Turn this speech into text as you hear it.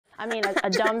I mean, a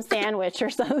dumb sandwich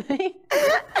or something. Wait,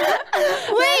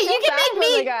 you can make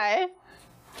me. Guy.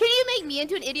 Can you make me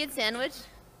into an idiot sandwich?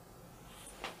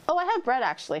 Oh, I have bread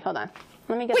actually. Hold on.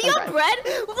 Let me get Wait, some you have bread?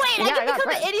 Wait, yeah, I can become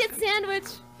bread. an idiot sandwich.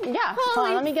 Yeah. Holy Hold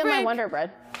on. Let me get my frick. Wonder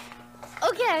Bread.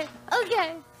 Okay.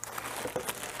 Okay.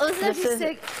 Oh, this is actually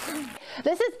sick.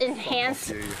 This is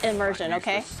enhanced immersion,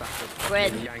 okay?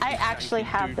 Bread. I actually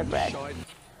have the bread.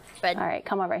 Bread. All right,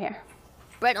 come over here.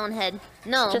 Bread on head.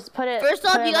 No. Just put it. First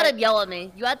off, put you it gotta right. yell at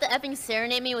me. You have to effing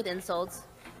serenade me with insults.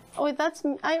 Oh, that's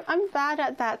I'm bad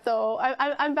at that though.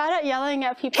 I'm bad at yelling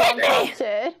at people Hit me!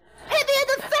 unprompted. Hit me in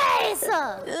the face!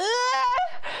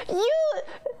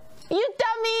 You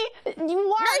dummy!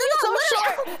 Why are you so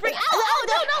short?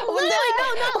 No, literally,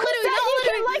 no,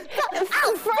 like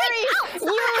furry.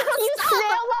 You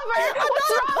snail lover. What's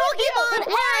wrong with you?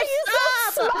 Why are you so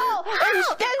small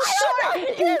and short?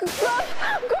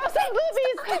 Grow some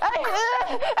boobies.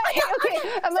 Okay,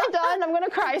 am I done? I'm gonna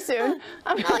cry soon.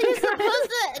 No, you're supposed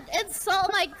to insult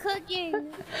my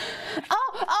cooking.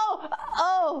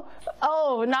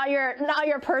 Oh, not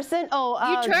your person. Oh,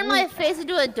 You turned my face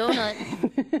into a donut.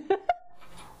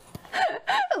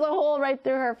 There's a hole right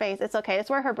through her face. It's okay. It's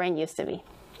where her brain used to be.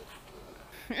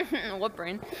 What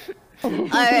brain?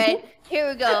 Alright, here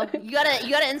we go. You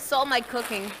gotta insult my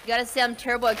cooking. You gotta say I'm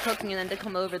terrible at cooking and then to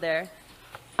come over there.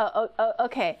 Oh,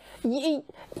 okay. You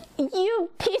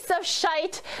piece of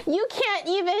shite. You can't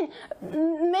even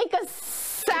make a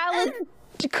salad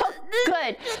cook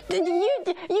good. I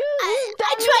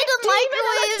tried to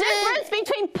microwave the difference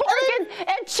between pork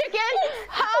and chicken?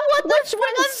 Which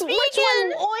one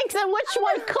oinks and which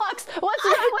one clucks? What's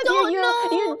wrong with you?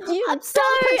 You I'm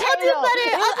sorry. potato. I'll do better.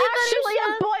 It's I'll do actually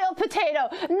better, a boiled potato.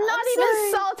 Not even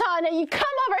salt on it. You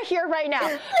come over here right now.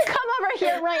 Come over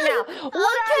here right now.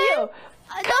 What are you?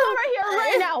 Come over here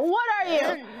right now. What are you?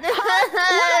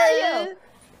 What are you?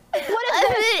 What is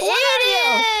this? What are you?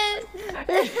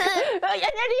 An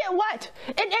idiot what?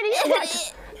 An idiot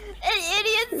what? An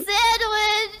idiot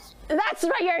sandwich. That's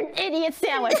right, you're an idiot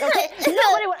sandwich, okay?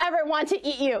 Nobody would ever want to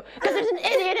eat you because there's an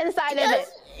idiot inside of it.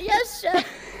 Yes, chef.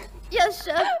 Yes,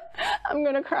 chef. I'm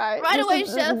gonna cry. Right away,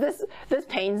 chef. This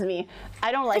pains me.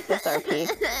 I don't like this RP.